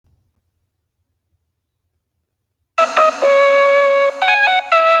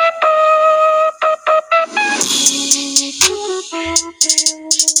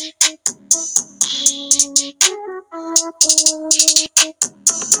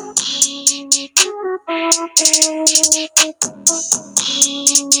What's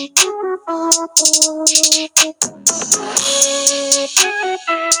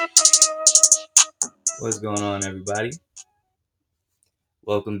going on, everybody?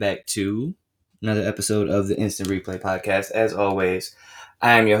 Welcome back to another episode of the Instant Replay Podcast. As always,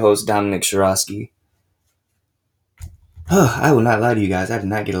 I am your host, Dominic Shirosky. I will not lie to you guys, I did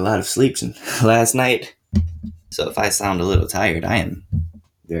not get a lot of sleep last night. So if I sound a little tired, I am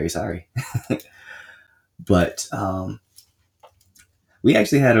very sorry. But we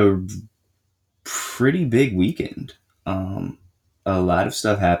actually had a pretty big weekend. A lot of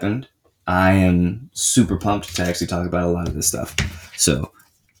stuff happened. I am super pumped to actually talk about a lot of this stuff. So,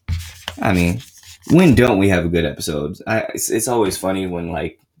 I mean, when don't we have a good episode? It's always funny when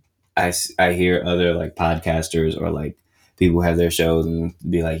I hear other podcasters or people who have their shows and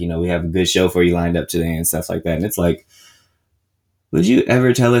be like, we have a good show for you lined up today and stuff like that. And it's like, would you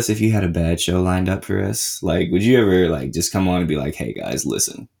ever tell us if you had a bad show lined up for us? Would you ever just come on and be like, hey guys,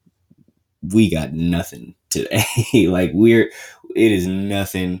 listen, we got nothing today. It is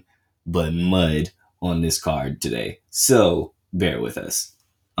nothing but mud on this card today. So bear with us.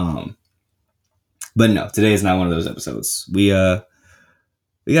 But no, today is not one of those episodes. We got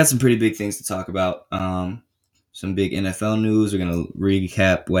some pretty big things to talk about. Some big NFL news. We're gonna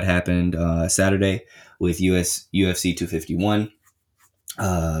recap what happened Saturday with UFC 251.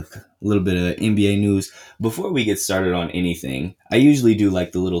 A little bit of NBA news. Before we get started on anything, I usually do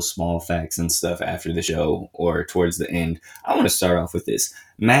the little small facts and stuff after the show or towards the end. I want to start off with this.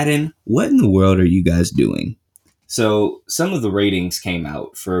 Madden, what in the world are you guys doing? So some of the ratings came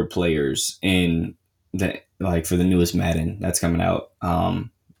out for players in for the newest Madden that's coming out,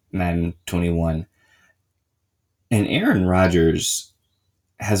 Madden 21. And Aaron Rodgers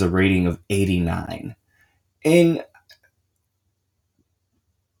has a rating of 89. And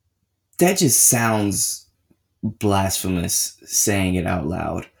that just sounds blasphemous saying it out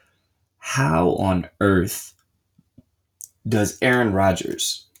loud. How on earth does Aaron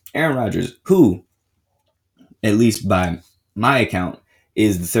Rodgers, who, at least by my account,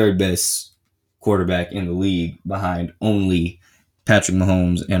 is the third best quarterback in the league behind only Patrick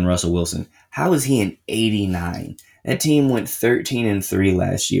Mahomes and Russell Wilson, how is he an 89? That team went 13-3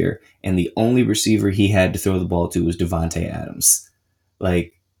 last year, and the only receiver he had to throw the ball to was Davante Adams.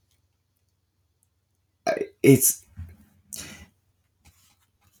 It's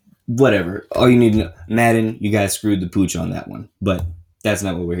whatever. All you need to know, Madden, you guys screwed the pooch on that one, but that's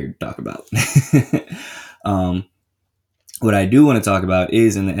not what we're here to talk about. What I do want to talk about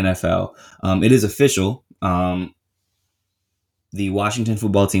is in the NFL. It is official. The Washington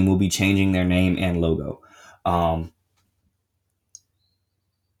football team will be changing their name and logo.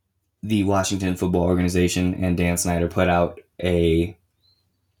 The Washington Football Organization and Dan Snyder put out a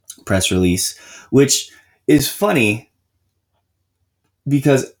press release, which is funny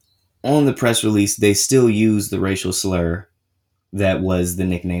because on the press release, they still use the racial slur that was the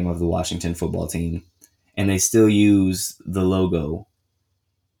nickname of the Washington football team, and they still use the logo.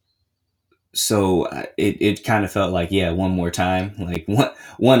 So it kind of felt like, yeah, one more time,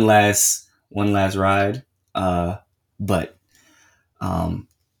 one last ride. But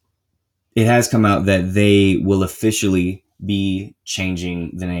it has come out that they will officially be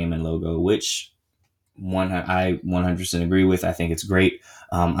changing the name and logo, which I 100% agree with. I think it's great.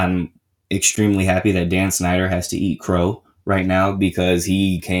 I'm extremely happy that Dan Snyder has to eat crow right now because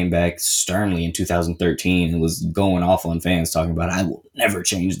he came back sternly in 2013 and was going off on fans talking about, I will never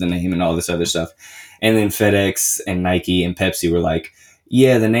change the name and all this other stuff. And then FedEx and Nike and Pepsi were like,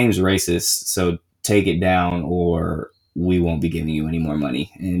 yeah, the name's racist, so take it down or we won't be giving you any more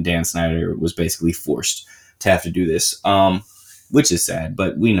money. And Dan Snyder was basically forced to have to do this, which is sad,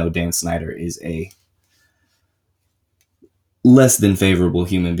 but we know Dan Snyder is a less than favorable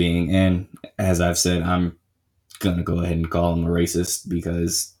human being. And as I've said, I'm going to go ahead and call him a racist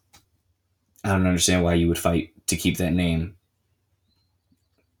because I don't understand why you would fight to keep that name.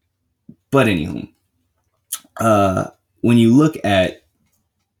 But anywho, when you look at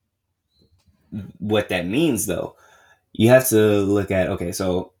what that means, though, you have to look at, okay,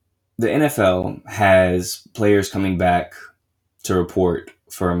 so the NFL has players coming back to report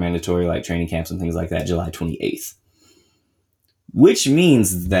for mandatory training camps and things like that July 28th, which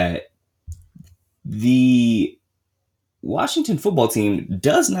means that the Washington football team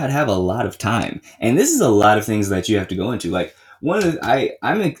does not have a lot of time, and this is a lot of things that you have to go into.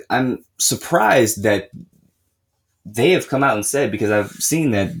 I'm surprised that they have come out and said, because I've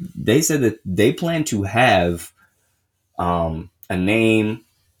seen that they said that they plan to have a name,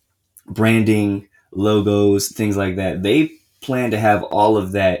 branding, logos, things like that. They plan to have all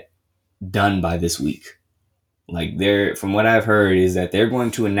of that done by this week. Like they're, from what I've heard, is that they're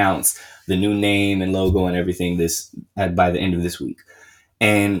going to announce the new name and logo and everything by the end of this week.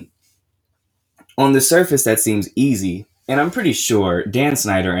 And on the surface, that seems easy. And I'm pretty sure Dan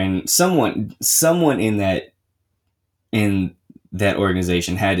Snyder and someone in that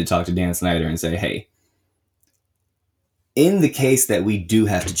organization had to talk to Dan Snyder and say, hey, in the case that we do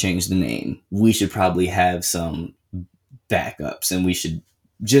have to change the name, we should probably have some backups and we should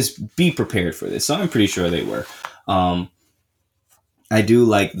just be prepared for this. So I'm pretty sure they were. I do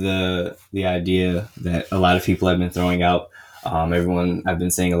like the idea that a lot of people have been throwing out. I've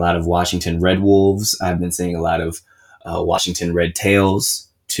been seeing a lot of Washington Red Wolves. I've been seeing a lot of Washington Red Tails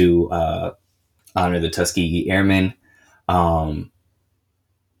to honor the Tuskegee Airmen. I've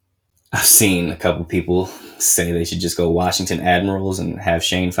seen a couple people say they should just go Washington Admirals and have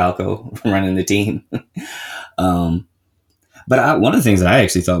Shane Falco running the team. But one of the things that I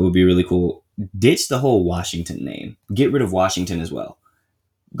actually thought would be really cool, ditch the whole Washington name. Get rid of Washington as well.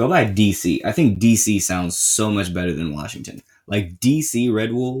 Go by DC. I think DC sounds so much better than Washington. Like DC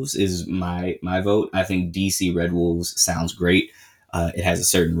Red Wolves is my vote. I think DC Red Wolves sounds great. It has a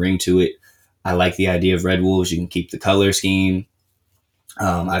certain ring to it. I like the idea of Red Wolves. You can keep the color scheme.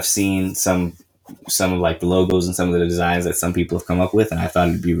 I've seen some of like the logos and some of the designs that some people have come up with, and I thought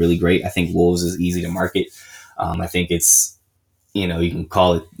it'd be really great. I think Wolves is easy to market. I think it's, you can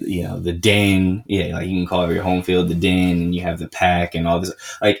call it, the Den. Yeah, like you can call it your home field, the Den, and you have the pack and all this.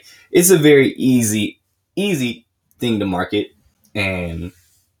 Like, it's a very easy thing to market, and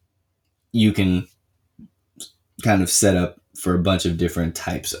you can kind of set up for a bunch of different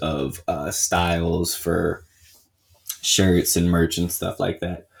types of styles for shirts and merch and stuff like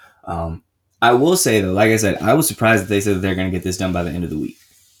that. I will say though, like I said, I was surprised that they said that they're going to get this done by the end of the week,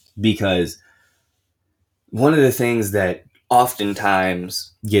 because one of the things that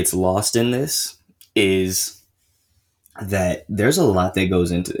oftentimes gets lost in this is that there's a lot that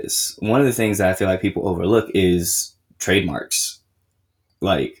goes into this. One of the things that I feel like people overlook is trademarks.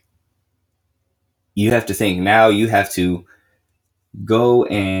 Like, you have to think now, you have to go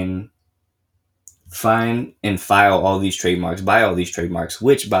and find and file all these trademarks, buy all these trademarks,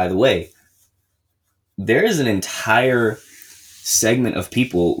 which, by the way, there is an entire segment of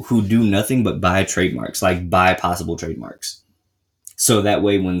people who do nothing but buy trademarks, like buy possible trademarks. So that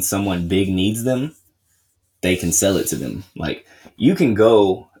way, when someone big needs them, they can sell it to them. Like, you can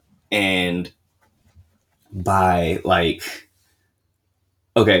go and buy, like,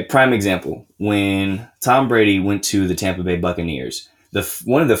 okay, prime example, when Tom Brady went to the Tampa Bay Buccaneers,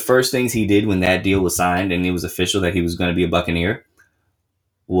 one of the first things he did when that deal was signed and it was official that he was going to be a Buccaneer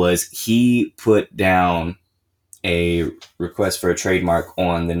was he put down a request for a trademark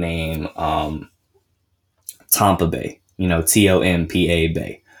on the name Tampa Bay, TOMPA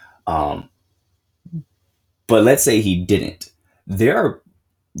Bay. But let's say he didn't. There are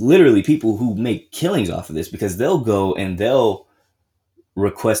literally people who make killings off of this, because they'll go and they'll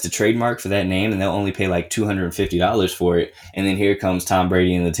request a trademark for that name and they'll only pay like $250 for it. And then here comes Tom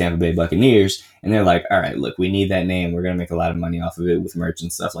Brady and the Tampa Bay Buccaneers, and they're like, all right, look, we need that name. We're going to make a lot of money off of it with merch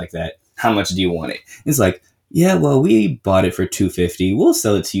and stuff like that. How much do you want it? It's like, yeah, well, we bought it for $250. We'll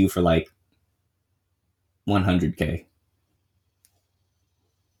sell it to you for like $100K.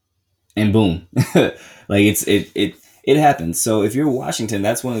 And boom. Like, it happens. So if you're Washington,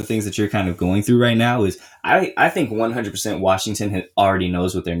 that's one of the things that you're kind of going through right now. Is I think 100% Washington already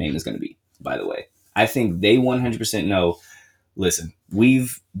knows what their name is going to be, by the way. I think they 100% know, listen,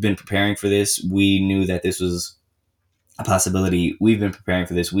 we've been preparing for this. We knew that this was a possibility. We've been preparing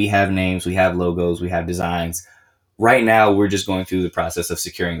for this. We have names, we have logos, we have designs. Right now, we're just going through the process of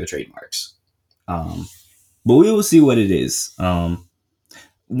securing the trademarks. But we will see what it is.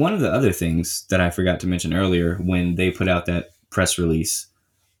 One of the other things that I forgot to mention earlier, when they put out that press release,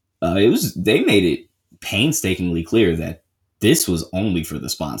 they made it painstakingly clear that this was only for the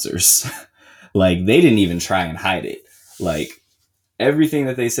sponsors. Like, they didn't even try and hide it. Like, everything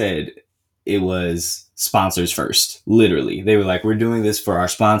that they said, it was sponsors first. Literally, they were like, we're doing this for our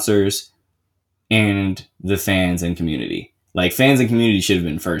sponsors and the fans and community. Like, fans and community should have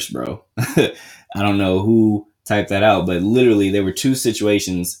been first, bro. I don't know who type that out, but literally there were two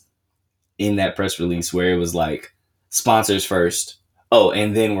situations in that press release where it was like sponsors first. Oh,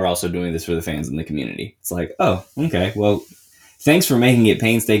 and then we're also doing this for the fans and the community. It's like, oh, okay. Well, thanks for making it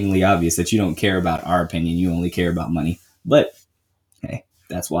painstakingly obvious that you don't care about our opinion. You only care about money. But hey,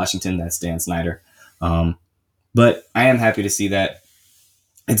 that's Washington. That's Dan Snyder. But I am happy to see that.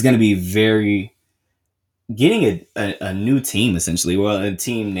 It's going to be getting a new team, essentially. Well, a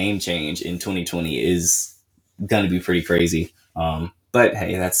team name change in 2020 is going to be pretty crazy. But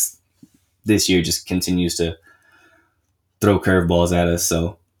hey, this year just continues to throw curveballs at us.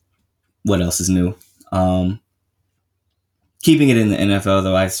 So what else is new? Keeping it in the NFL,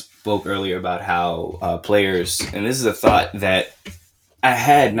 though, I spoke earlier about how players, and this is a thought that I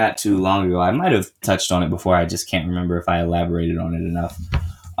had not too long ago. I might have touched on it before. I just can't remember if I elaborated on it enough.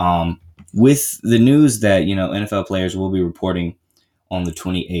 With the news that, NFL players will be reporting on the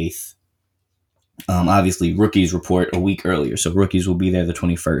 28th. Obviously, rookies report a week earlier, so rookies will be there the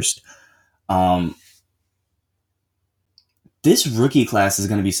 21st. This rookie class is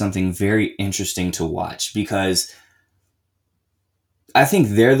going to be something very interesting to watch because I think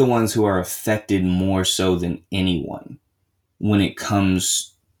they're the ones who are affected more so than anyone when it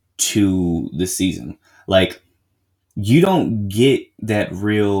comes to the season. Like, you don't get that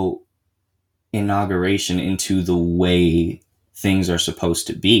real inauguration into the way things are supposed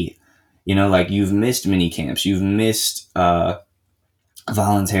to be. Like, you've missed mini camps, you've missed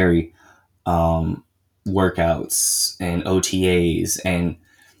voluntary workouts and OTAs, and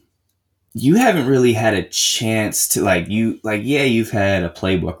you haven't really had a chance to you've had a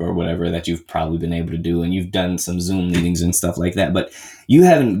playbook or whatever that you've probably been able to do, and you've done some Zoom meetings and stuff like that, but you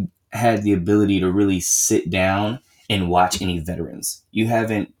haven't had the ability to really sit down and watch any veterans. You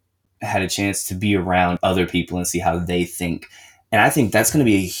haven't had a chance to be around other people and see how they think. And I think that's going to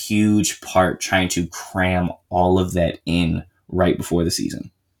be a huge part, trying to cram all of that in right before the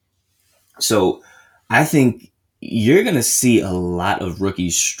season. So I think you're going to see a lot of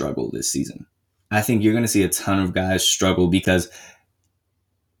rookies struggle this season. I think you're going to see a ton of guys struggle because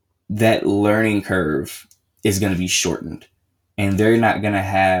that learning curve is going to be shortened, and they're not going to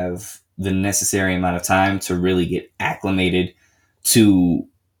have the necessary amount of time to really get acclimated to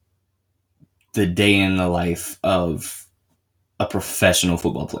the day in the life of a professional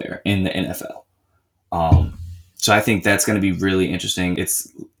football player in the NFL. So I think that's going to be really interesting.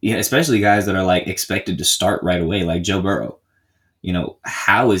 It's especially guys that are like expected to start right away, like Joe Burrow.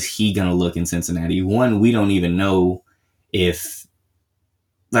 How is he going to look in Cincinnati? One, we don't even know if,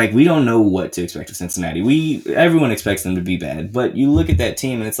 we don't know what to expect of Cincinnati. Everyone expects them to be bad, but you look at that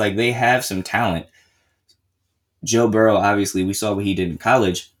team and it's like they have some talent. Joe Burrow, obviously, we saw what he did in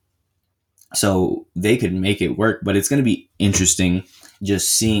college, so they could make it work, but it's going to be interesting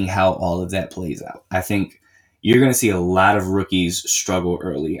just seeing how all of that plays out. I think you're going to see a lot of rookies struggle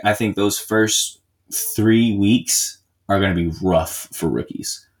early. I think those first 3 weeks are going to be rough for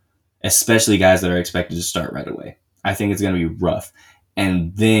rookies, especially guys that are expected to start right away. I think it's going to be rough.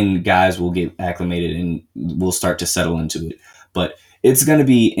 And then guys will get acclimated and will start to settle into it. But it's going to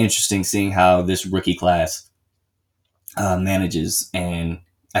be interesting seeing how this rookie class manages. And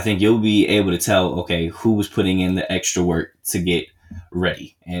I think you'll be able to tell, okay, who was putting in the extra work to get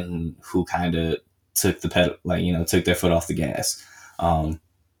ready and who kind of took the pedal, took their foot off the gas. But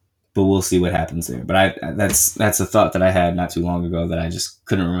we'll see what happens there. But that's a thought that I had not too long ago that I just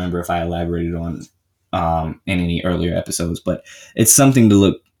couldn't remember if I elaborated on in any earlier episodes. But it's something to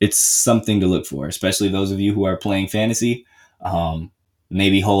look for, especially those of you who are playing fantasy.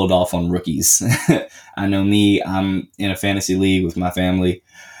 Maybe hold off on rookies. I know me, I'm in a fantasy league with my family,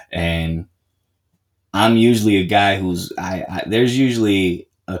 and I'm usually a guy who's there's usually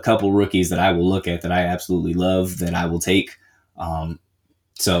a couple rookies that I will look at that I absolutely love that I will take.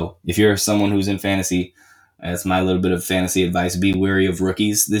 So if you're someone who's in fantasy, that's my little bit of fantasy advice. Be wary of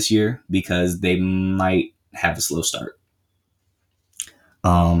rookies this year because they might have a slow start.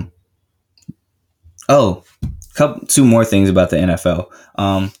 Two more things about the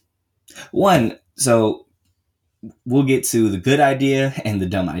NFL. One, so we'll get to the good idea and the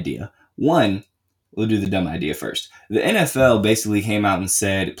dumb idea. One, we'll do the dumb idea first. The NFL basically came out and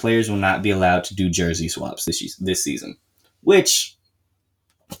said players will not be allowed to do jersey swaps this season, which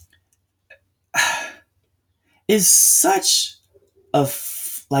is such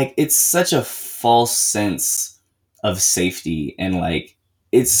it's such a false sense of safety, and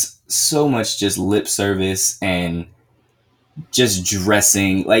it's so much just lip service and just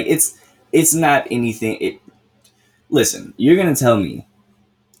dressing. It's not anything. Listen, you're gonna tell me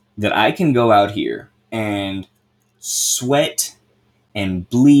that I can go out here and sweat and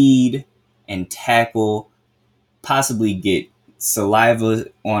bleed and tackle, possibly get saliva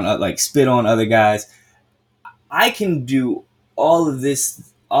on spit on other guys. I can do all of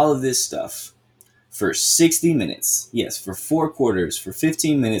this stuff for 60 minutes. Yes, for 4 quarters, for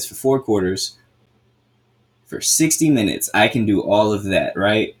 15 minutes, for 4 quarters. For 60 minutes, I can do all of that,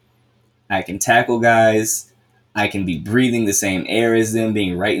 right? I can tackle guys. I can be breathing the same air as them,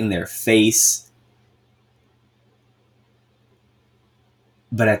 being right in their face.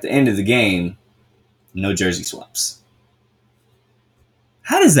 But at the end of the game, no jersey swaps.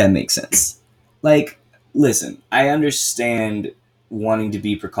 How does that make sense? listen, I understand wanting to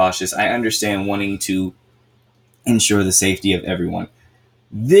be precautious. I understand wanting to ensure the safety of everyone.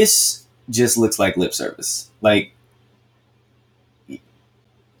 This just looks like lip service. Like,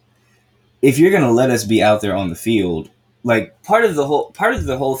 if you're gonna let us be out there on the field, like part of the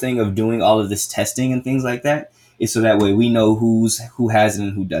whole thing of doing all of this testing and things like that is so that way we know who has it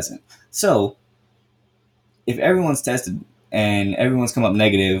and who doesn't. So if everyone's tested and everyone's come up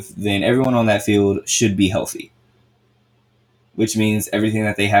negative, then everyone on that field should be healthy, which means everything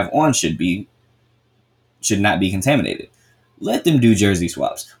that they have on should not be contaminated. Let them do jersey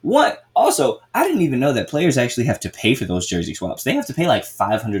swaps. What? Also, I didn't even know that players actually have to pay for those jersey swaps. They have to pay like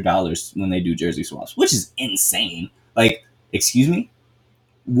 $500 when they do jersey swaps, which is insane. Like, excuse me,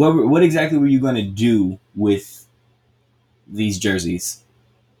 what exactly were you going to do with these jerseys?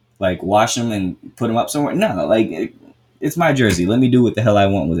 Like, wash them and put them up somewhere? No, like it's my jersey. Let me do what the hell I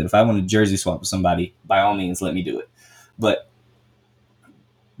want with it. If I want to jersey swap with somebody, by all means, let me do it. But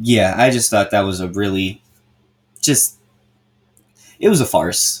yeah, I just thought that was a really just it was a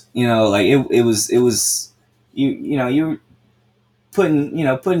farce. Like it was you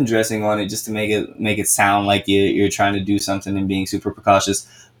putting dressing on it just to make it sound like you're trying to do something and being super precautious,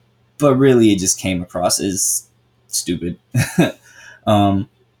 but really it just came across as stupid. um,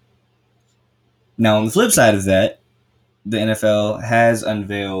 Now on the flip side of that, the NFL has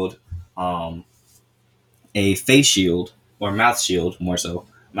unveiled um, a face shield or mouth shield, more so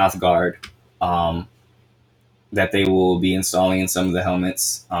mouth guard, um, that they will be installing in some of the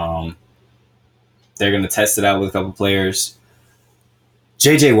helmets. They're going to test it out with a couple players.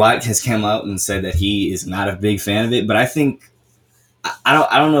 JJ Watt has come out and said that he is not a big fan of it, but I think I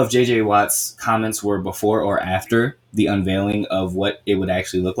don't know if JJ Watt's comments were before or after the unveiling of what it would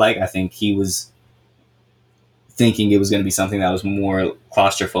actually look like. I think he was thinking it was going to be something that was more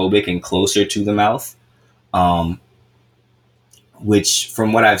claustrophobic and closer to the mouth, um, which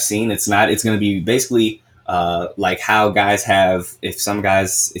from what I've seen, it's not. It's going to be basically like how guys have.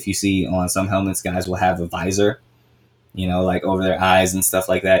 If you see on some helmets, guys will have a visor, like over their eyes and stuff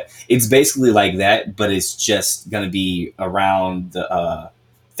like that. It's basically like that, but it's just going to be around the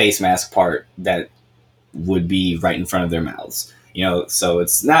face mask part that would be right in front of their mouths. So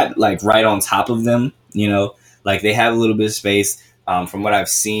it's not like right on top of them. Like they have a little bit of space. From what I've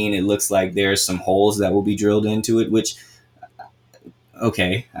seen, it looks like there's some holes that will be drilled into it, which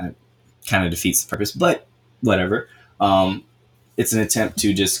okay, kind of defeats the purpose, but whatever. Um, it's an attempt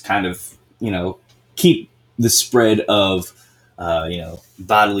to just kind of keep the spread of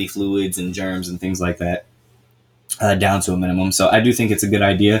bodily fluids and germs and things like that down to a minimum. So I do think it's a good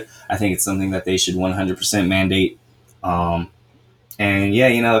idea. I think it's something that they should 100% mandate. Um, and yeah,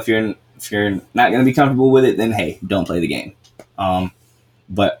 if you're not going to be comfortable with it, then hey, don't play the game.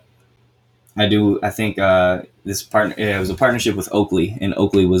 But I think this partner it was a partnership with Oakley, and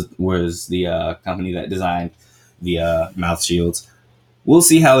Oakley was the company that designed the mouth shields. We'll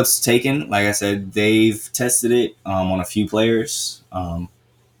see how it's taken. Like I said, they've tested it on a few players,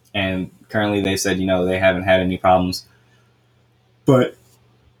 and currently they said they haven't had any problems. But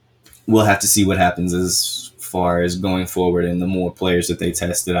we'll have to see what happens as far as going forward, and the more players that they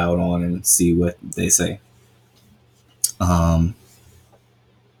test it out on, and see what they say. Um,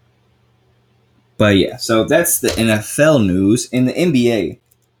 but yeah, so that's the NFL news. In the NBA,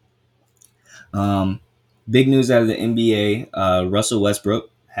 um, big news out of the NBA: Russell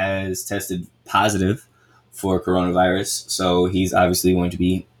Westbrook has tested positive for coronavirus, so he's obviously going to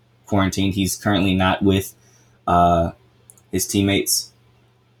be quarantined. He's currently not with uh, his teammates.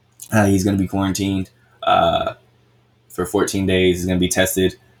 He's going to be quarantined for 14 days. He's going to be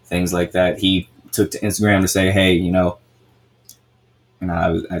tested, things like that. He took to Instagram to say, "Hey,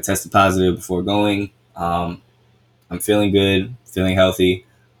 I tested positive before going. I'm feeling good, feeling healthy,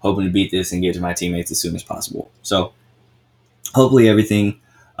 hoping to beat this and get to my teammates as soon as possible." So hopefully everything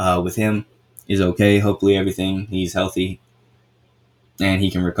with him is okay. Hopefully he's healthy and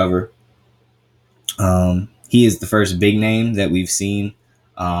he can recover. He is the first big name that we've seen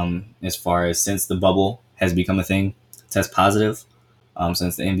as far as since the bubble has become a thing, test positive,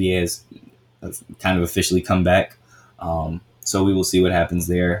 since the NBA has kind of officially come back. So we will see what happens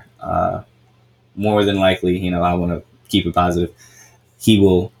there. More than likely, I want to keep it positive. He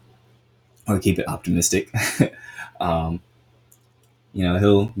will, or keep it optimistic. um,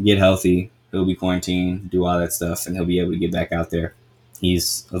 he'll get healthy. He'll be quarantined, do all that stuff, and he'll be able to get back out there.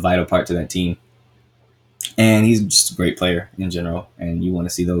 He's a vital part to that team. And he's just a great player in general. And you want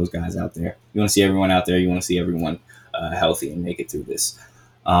to see those guys out there. You want to see everyone out there. You want to see everyone healthy and make it through this.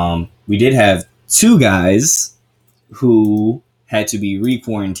 We did have two guys who had to be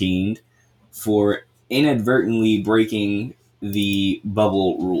re-quarantined for inadvertently breaking the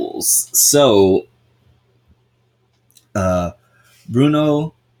bubble rules. So,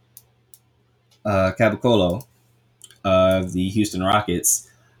 Bruno Caboclo of the Houston Rockets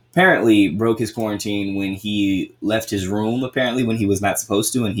apparently broke his quarantine when he left his room, apparently when he was not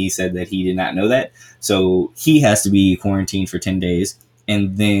supposed to, and he said that he did not know that. So he has to be quarantined for 10 days.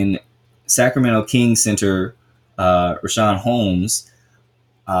 And then Sacramento Kings center Rashawn Holmes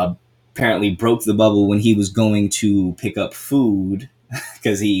uh, apparently broke the bubble when he was going to pick up food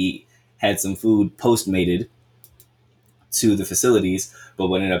because he had some food postmated to the facilities. But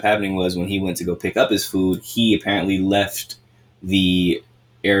what ended up happening was when he went to go pick up his food, he apparently left the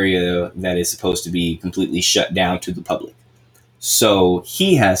area that is supposed to be completely shut down to the public. So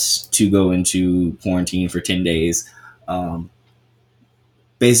he has to go into quarantine for 10 days. Um,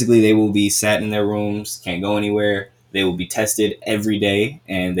 Basically, they will be sat in their rooms, can't go anywhere. They will be tested every day,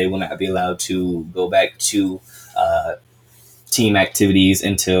 and they will not be allowed to go back to uh, team activities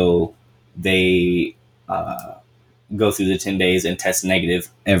until they go through the 10 days and test negative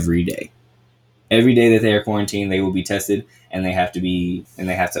every day. Every day that they are quarantined, they will be tested, and they have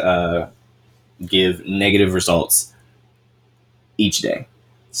to give negative results each day.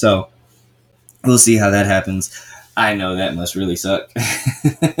 So we'll see how that happens. I know that must really suck.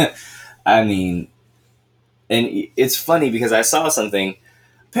 I mean, and it's funny because I saw something.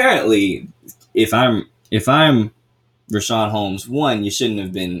 Apparently, if I'm Rashawn Holmes, one, you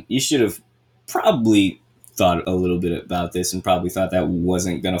should have probably thought a little bit about this and probably thought that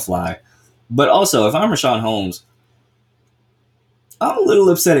wasn't gonna fly. But also, if I'm Rashawn Holmes, I'm a little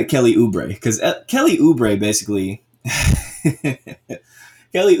upset at Kelly Oubre because Kelly Oubre basically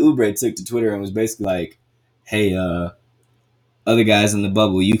Kelly Oubre took to Twitter and was basically like, "Hey, other guys in the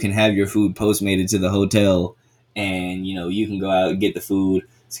bubble, you can have your food postmated to the hotel, and you can go out and get the food.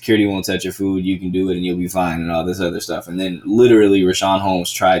 Security won't touch your food. You can do it, and you'll be fine, and all this other stuff." And then literally, Rashawn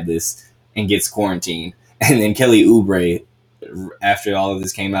Holmes tried this and gets quarantined, and then Kelly Oubre, after all of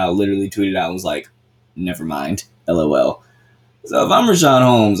this came out, literally tweeted out and was like, "Never mind, LOL." So if I'm Rashawn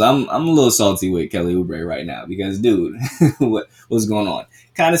Holmes, I'm a little salty with Kelly Oubre right now because, dude, what's going on?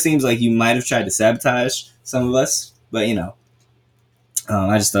 Kind of seems like you might have tried to sabotage some of us, but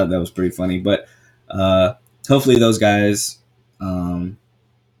I just thought that was pretty funny. But uh, hopefully those guys, um,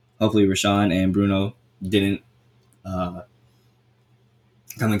 hopefully Rashawn and Bruno didn't uh,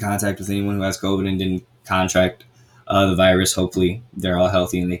 come in contact with anyone who has COVID and didn't contract the virus. Hopefully they're all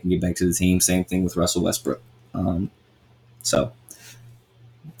healthy and they can get back to the team. Same thing with Russell Westbrook. So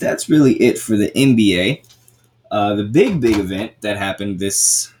that's really it for the NBA. The big event that happened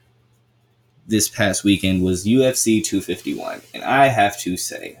this past weekend was UFC 251, and I have to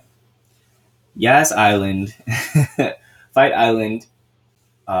say, Yas Island, Fight Island,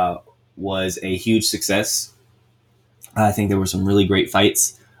 uh, was a huge success. I think there were some really great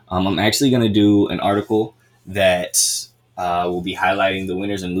fights. I'm actually going to do an article that will be highlighting the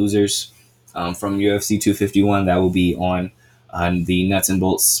winners and losers from UFC 251. That will be on the Nuts and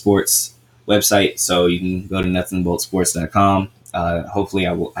Bolts Sports website, so you can go to nutsandboltsports.com. Hopefully,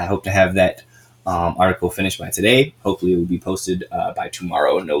 I hope to have that article finished by today. Hopefully, it will be posted by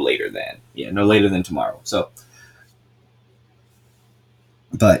tomorrow, no later than tomorrow. So,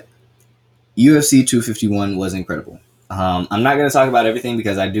 but UFC 251 was incredible. I'm not going to talk about everything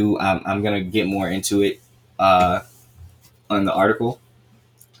because I'm going to get more into it on the article,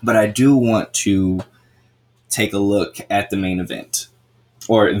 but I do want to take a look at the main event,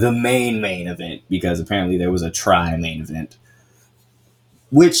 or the main event, because apparently there was a main event.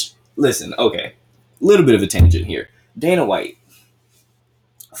 Which, listen, okay, a little bit of a tangent here. Dana White,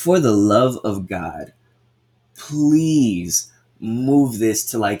 for the love of God, please move this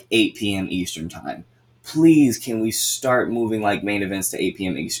to like 8 p.m. Eastern time. Please, can we start moving like main events to 8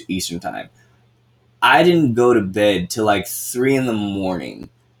 p.m. Eastern time? I didn't go to bed till like 3 in the morning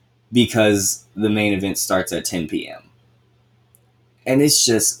because the main event starts at 10 p.m. And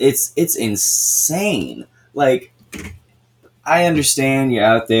it's insane. Like, I understand you're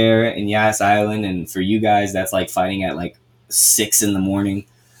out there in Yas Island, and for you guys, that's like fighting at like 6 in the morning.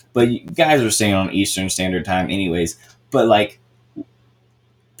 But you guys are staying on Eastern Standard Time anyways. But like,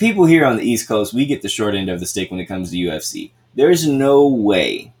 people here on the East Coast, we get the short end of the stick when it comes to UFC. There's no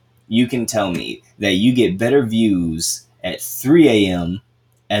way you can tell me that you get better views at 3 a.m.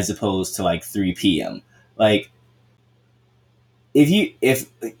 as opposed to like 3 p.m. Like, if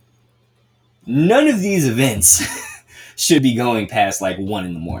none of these events should be going past like 1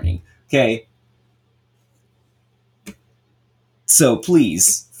 in the morning, okay? So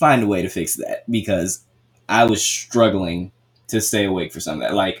please find a way to fix that because I was struggling to stay awake for some of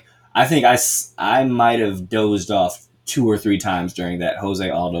that. Like, I think I might have dozed off 2 or 3 times during that Jose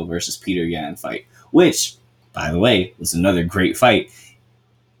Aldo versus Peter Yan fight, which, by the way, was another great fight.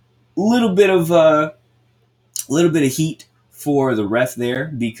 Little bit of little bit of heat for the ref there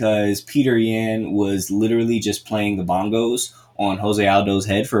because Peter Yan was literally just playing the bongos on Jose Aldo's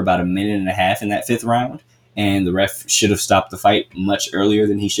head for about a minute and a half in that fifth round, and the ref should have stopped the fight much earlier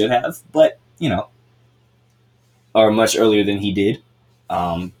than he should have, but or much earlier than he did.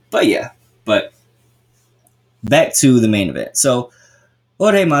 But yeah, but back to the main event. So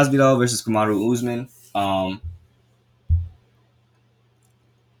Jorge Masvidal versus Kamaru Usman.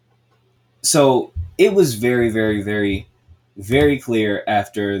 So it was very, very, very, very clear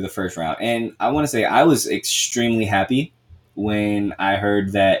after the first round. And I want to say I was extremely happy when I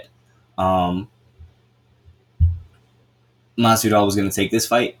heard that Masvidal was going to take this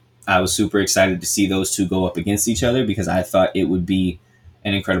fight. I was super excited to see those two go up against each other because I thought it would be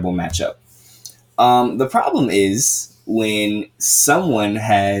an incredible matchup. The problem is when someone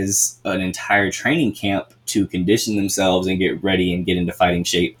has an entire training camp to condition themselves and get ready and get into fighting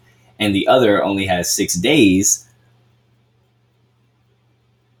shape, and the other only has 6 days,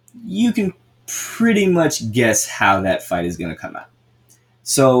 you can pretty much guess how that fight is going to come out.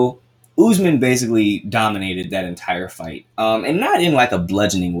 So Usman basically dominated that entire fight, and not in like a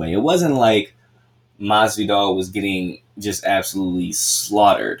bludgeoning way. It wasn't like Masvidal was getting just absolutely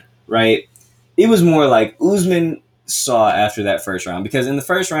slaughtered, right? It was more like Usman saw after that first round, because in the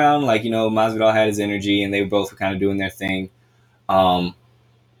first round, like, Masvidal had his energy and they both were kind of doing their thing.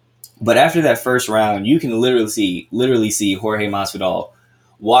 But after that first round, you can literally see Jorge Masvidal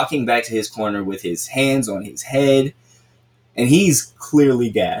walking back to his corner with his hands on his head, and he's clearly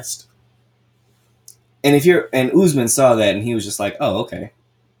gassed. And Usman saw that and he was just like, oh, okay,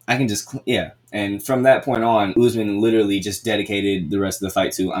 I can just, yeah. And from that point on, Usman literally just dedicated the rest of the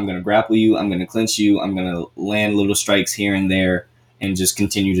fight to, I'm going to grapple you, I'm going to clinch you, I'm going to land little strikes here and there and just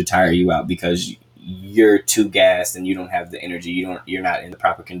continue to tire you out because you're too gassed and you don't have the energy. You're not in the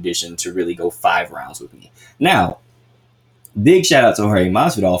proper condition to really go 5 rounds with me. Now, big shout out to Jorge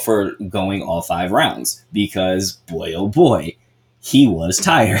Masvidal for going all 5 rounds because boy, oh boy, he was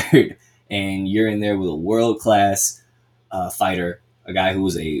tired. And you're in there with a world-class fighter, a guy who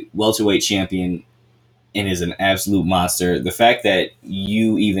was a welterweight champion and is an absolute monster. The fact that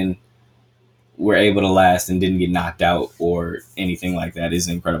you even were able to last and didn't get knocked out or anything like that is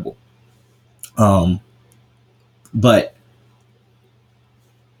incredible. But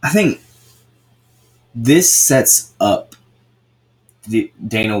I think this sets up the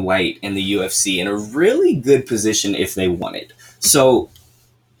Dana White and the UFC in a really good position if they want it. So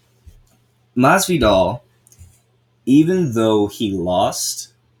Masvidal, even though he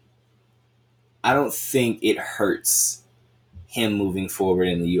lost, I don't think it hurts him moving forward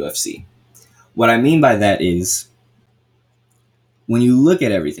in the UFC. What I mean by that is when you look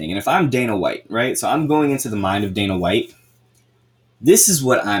at everything, and if I'm Dana White, right? So I'm going into the mind of Dana White. This is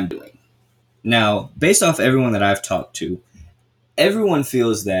what I'm doing. Now, based off everyone that I've talked to, everyone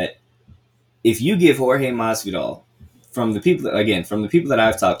feels that if you give Jorge Masvidal, from the people that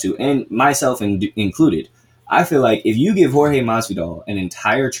I've talked to, and myself included, I feel like if you give Jorge Masvidal an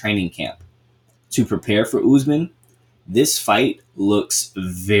entire training camp to prepare for Usman, this fight looks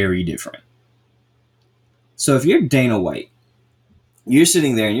very different. So if you're Dana White, you're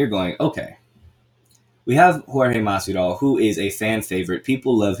sitting there and you're going, okay, we have Jorge Masvidal, who is a fan favorite.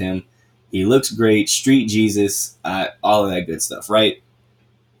 People love him. He looks great. Street Jesus, all of that good stuff, right?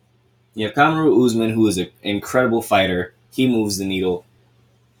 You have Kamaru Usman, who is an incredible fighter. He moves the needle.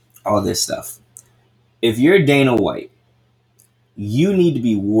 All this stuff. If you're Dana White, you need to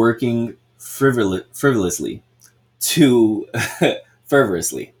be working frivolously to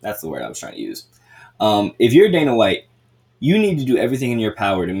fervorously. That's the word I was trying to use. If you're Dana White, you need to do everything in your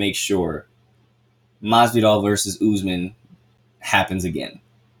power to make sure Masvidal versus Usman happens again.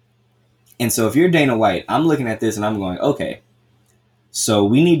 And so if you're Dana White, I'm looking at this and I'm going, okay, so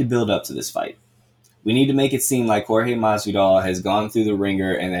we need to build up to this fight. We need to make it seem like Jorge Masvidal has gone through the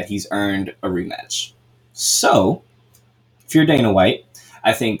ringer and that he's earned a rematch. So if you're Dana White,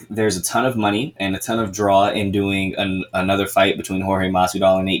 I think there's a ton of money and a ton of draw in doing another fight between Jorge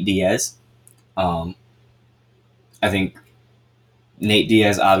Masvidal and Nate Diaz. I think Nate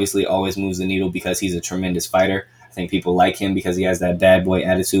Diaz obviously always moves the needle because he's a tremendous fighter. I think people like him because he has that bad boy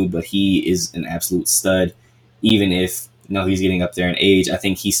attitude, but he is an absolute stud. Even if he's getting up there in age, I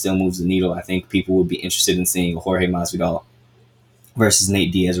think he still moves the needle. I think people would be interested in seeing Jorge Masvidal versus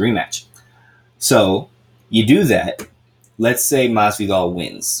Nate Diaz rematch. So you do that. Let's say Masvidal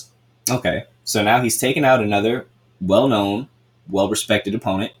wins. Okay, so now he's taken out another well-known, well-respected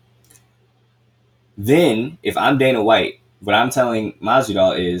opponent. Then, if I'm Dana White, what I'm telling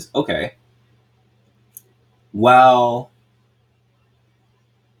Masvidal is, okay, well,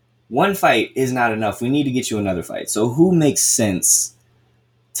 one fight is not enough. We need to get you another fight. So who makes sense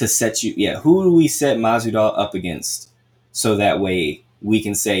to set you? Yeah, who do we set Masvidal up against so that way we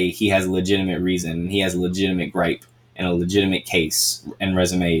can say he has a legitimate reason, he has a legitimate gripe and a legitimate case and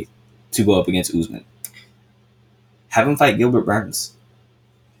resume to go up against Usman? Have him fight Gilbert Burns.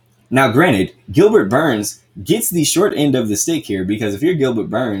 Now, granted, Gilbert Burns gets the short end of the stick here because if you're Gilbert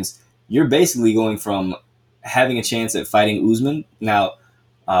Burns, you're basically going from having a chance at fighting Usman. Now,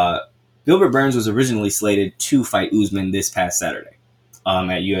 Gilbert Burns was originally slated to fight Usman this past Saturday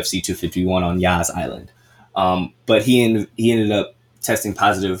at UFC 251 on Yas Island. But he ended up testing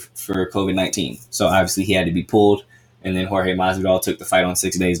positive for COVID-19. So obviously he had to be pulled, and then Jorge Masvidal took the fight on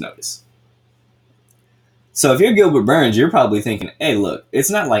 6 days' notice. So if you're Gilbert Burns, you're probably thinking, hey, look, it's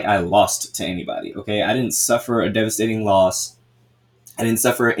not like I lost to anybody, okay? I didn't suffer a devastating loss. I didn't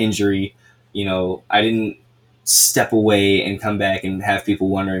suffer an injury. I didn't step away and come back and have people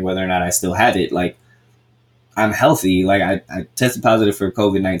wondering whether or not I still had it. Like, I'm healthy. Like, I tested positive for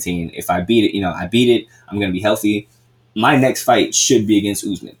COVID-19. If I beat it, I beat it. I'm going to be healthy. My next fight should be against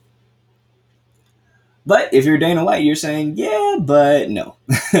Usman. But if you're Dana White, you're saying, yeah, but no.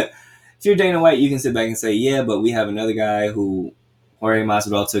 If you're Dana White, you can sit back and say, yeah, but we have another guy who Jorge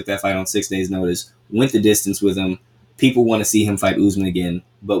Masvidal took that fight on 6 days' notice, went the distance with him. People want to see him fight Usman again,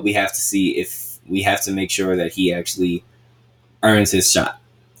 but we have to make sure that he actually earns his shot.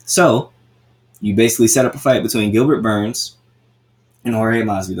 So you basically set up a fight between Gilbert Burns and Jorge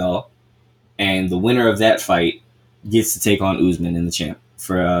Masvidal, and the winner of that fight gets to take on Usman in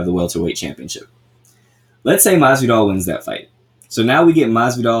for the welterweight championship. Let's say Masvidal wins that fight. So now we get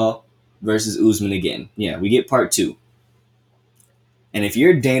Masvidal versus Usman again. Yeah, we get part 2. And if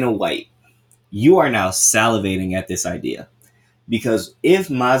you're Dana White, you are now salivating at this idea. Because if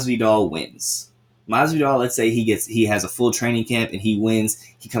Masvidal wins, let's say he has a full training camp and he wins,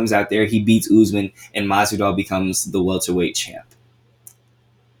 he comes out there, he beats Usman, and Masvidal becomes the welterweight champ.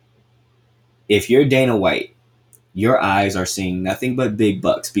 If you're Dana White, your eyes are seeing nothing but big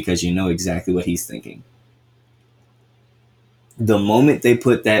bucks because you know exactly what he's thinking. The moment they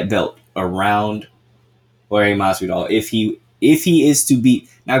put that belt around Jorge Masvidal, if he is to beat,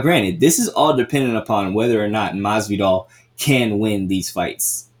 now granted, this is all dependent upon whether or not Masvidal can win these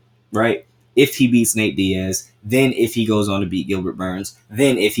fights, right? If he beats Nate Diaz, then if he goes on to beat Gilbert Burns,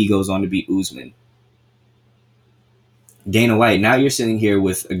 then if he goes on to beat Usman. Dana White, now you're sitting here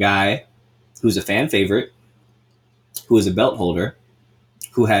with a guy who's a fan favorite, who is a belt holder,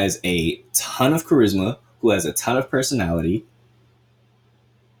 who has a ton of charisma, who has a ton of personality.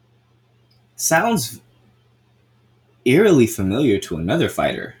 Sounds eerily familiar to another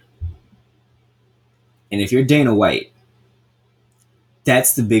fighter. And if you're Dana White,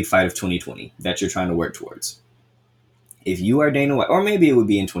 that's the big fight of 2020 that you're trying to work towards. If you are Dana White, or maybe it would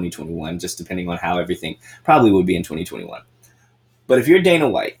be in 2021, just depending on how everything, probably would be in 2021. But if you're Dana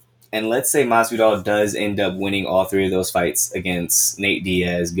White, and let's say Masvidal does end up winning all 3 of those fights against Nate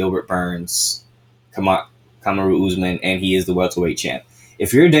Diaz, Gilbert Burns, Kamaru Usman, and he is the welterweight champ.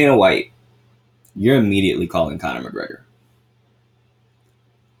 If you're Dana White, you're immediately calling Conor McGregor.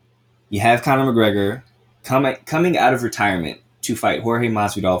 You have Conor McGregor coming out of retirement to fight Jorge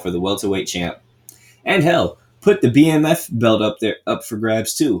Masvidal for the welterweight champ. And hell, put the BMF belt up for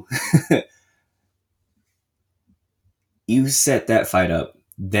grabs too. You set that fight up.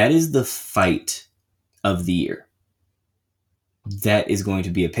 That is the fight of the year. That is going to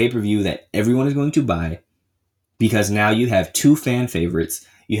be a pay-per-view that everyone is going to buy because now you have 2 fan favorites.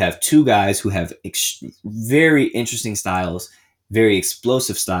 You have 2 guys who have very interesting styles, very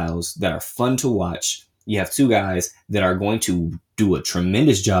explosive styles that are fun to watch. You have 2 guys that are going to do a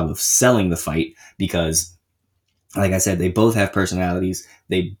tremendous job of selling the fight because, like I said, they both have personalities.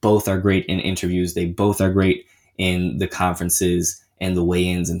 They both are great in interviews. They both are great in the conferences and the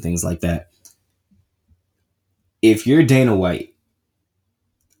weigh-ins and things like that. If you're Dana White,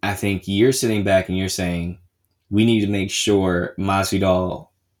 I think you're sitting back and you're saying, we need to make sure Masvidal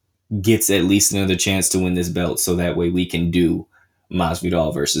gets at least another chance to win this belt so that way we can do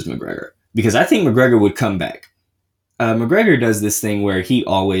Masvidal versus McGregor. Because I think McGregor would come back. McGregor does this thing where he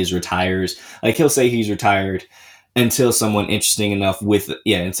always retires. Like, he'll say he's retired until someone interesting enough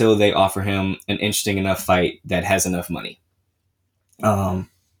until they offer him an interesting enough fight that has enough money.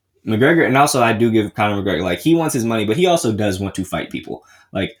 McGregor, and also I do give Conor McGregor, like, he wants his money, but he also does want to fight people.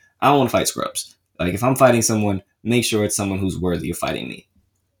 Like, I don't want to fight scrubs. Like, if I'm fighting someone, make sure it's someone who's worthy of fighting me.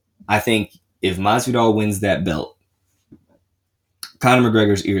 I think if Masvidal wins that belt, Conor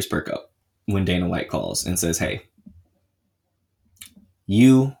McGregor's ears perk up. when Dana White calls and says, "Hey,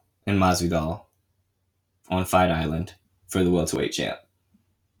 you and Masvidal on Fight Island for the welterweight champ."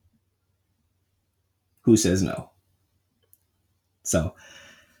 Who says no? So,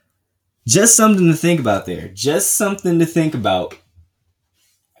 just something to think about there. Just something to think about.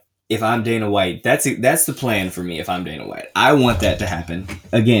 If I'm Dana White, that's the plan for me. If I'm Dana White, I want that to happen.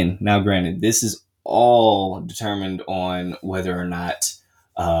 Again, now granted, this is all determined on whether or not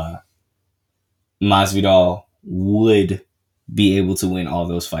uh, Masvidal would be able to win all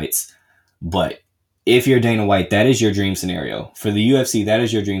those fights. But if you're Dana White, that is your dream scenario. For the UFC, that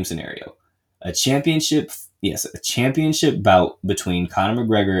is your dream scenario. A championship, yes, a championship bout between Conor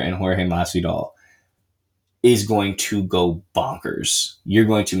McGregor and Jorge Masvidal is going to go bonkers. You're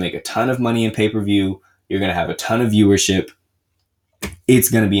going to make a ton of money in pay-per-view. You're going to have a ton of viewership.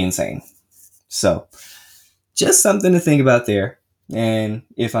 It's going to be insane. So, just something to think about there. And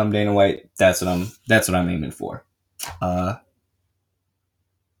if I'm Dana White, that's what I'm aiming for.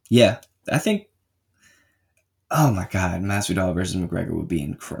 Yeah, I think. Oh my God, Masvidal versus McGregor would be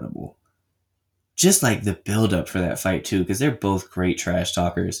incredible. Just like the build up for that fight too, because they're both great trash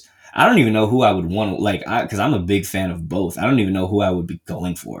talkers. I don't even know who I would want, because I'm a big fan of both. I don't even know who I would be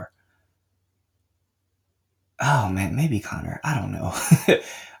going for. Oh man, maybe Conor. I don't know.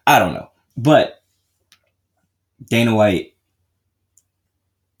 I don't know. But Dana White,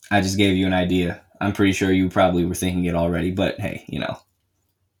 I just gave you an idea. I'm pretty sure you probably were thinking it already, but hey,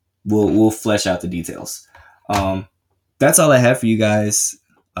 we'll flesh out the details. That's all I have for you guys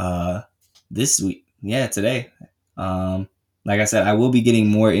this week. Yeah, today. Like I said, I will be getting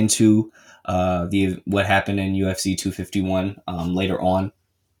more into the what happened in UFC 251 later on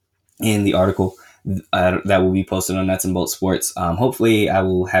in the article that will be posted on Nuts and Bolts Sports. Hopefully, I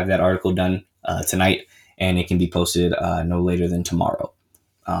will have that article done tonight, and it can be posted no later than tomorrow.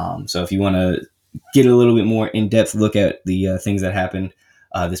 So if you want to get a little bit more in-depth look at the things that happened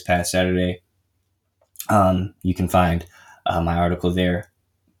this past Saturday, you can find my article there.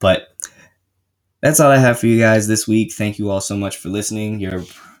 But that's all I have for you guys this week. Thank you all so much for listening.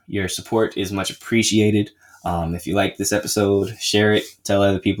 Your support is much appreciated. If you like this episode, share it, tell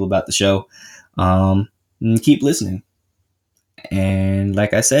other people about the show, and keep listening. And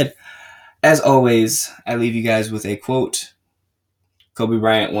like I said, as always, I leave you guys with a quote. Kobe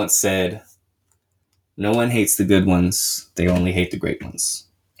Bryant once said, "No one hates the good ones. They only hate the great ones."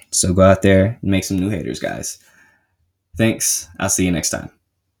 So go out there and make some new haters, guys. Thanks. I'll see you next time.